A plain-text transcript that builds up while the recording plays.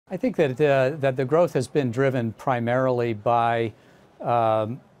I think that that the growth has been driven primarily by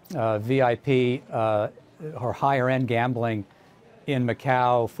VIP or higher-end gambling in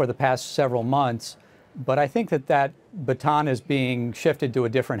Macau for the past several months. But I think that that baton is being shifted to a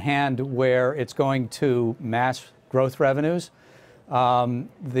different hand, where it's going to mass growth revenues.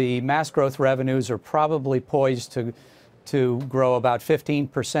 The mass growth revenues are probably poised to grow about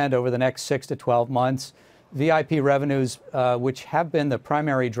 15% over the next 6 to 12 months. VIP revenues, which have been the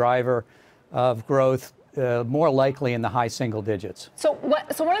primary driver of growth, more likely in the high single digits. So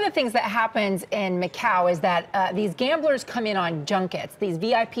one of the things that happens in Macau is that these gamblers come in on junkets, these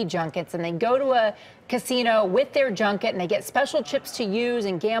VIP junkets, and they go to a casino with their junket and they get special chips to use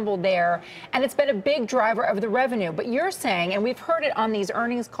and gamble there. And it's been a big driver of the revenue. But you're saying, and we've heard it on these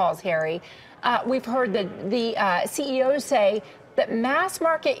earnings calls, Harry, we've heard the CEOs say that mass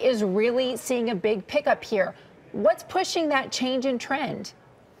market is really seeing a big pickup here. What's pushing that change in trend?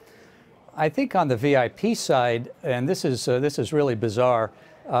 I think on the VIP side, and this is really bizarre,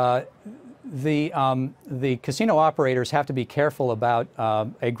 the casino operators have to be careful about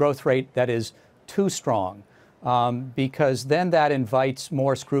a growth rate that is too strong, because then that invites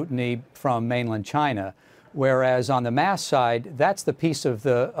more scrutiny from mainland China. Whereas on the mass side, that's the piece of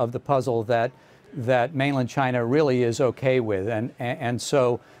the puzzle that mainland China really is okay with, and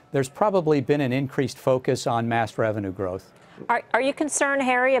so there's probably been an increased focus on mass revenue growth. Are you concerned,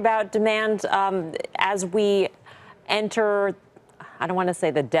 Harry, about demand as we enter, I don't want to say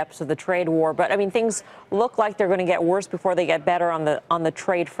the depths of the trade war, but I mean, things look like they're going to get worse before they get better on the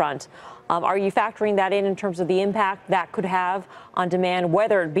trade front. Are you factoring that in terms of the impact that could have on demand,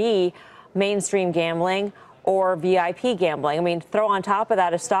 whether it be mainstream gambling or VIP gambling? I mean, throw on top of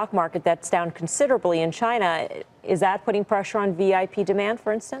that a stock market that's down considerably in China. Is that putting pressure on VIP demand,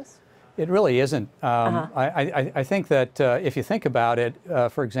 for instance? It really isn't. I think that if you think about it,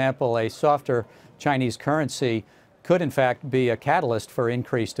 for example, a softer Chinese currency could in fact be a catalyst for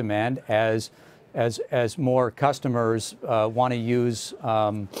increased demand as more customers want to use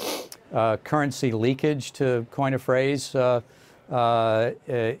currency leakage, to coin a phrase, if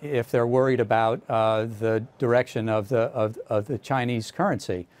they're worried about the direction of the Chinese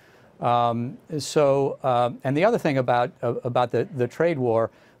currency. And the other thing about the trade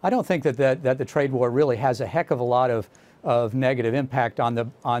war, I don't think that the trade war really has a heck of a lot of negative impact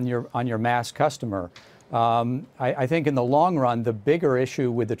on your mass customer. I think in the long run, the bigger issue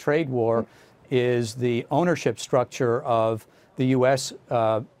with the trade war is the ownership structure of the U.S.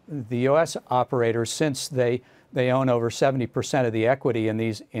 Operators, since they own over 70% of the equity in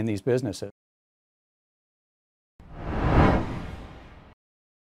these businesses.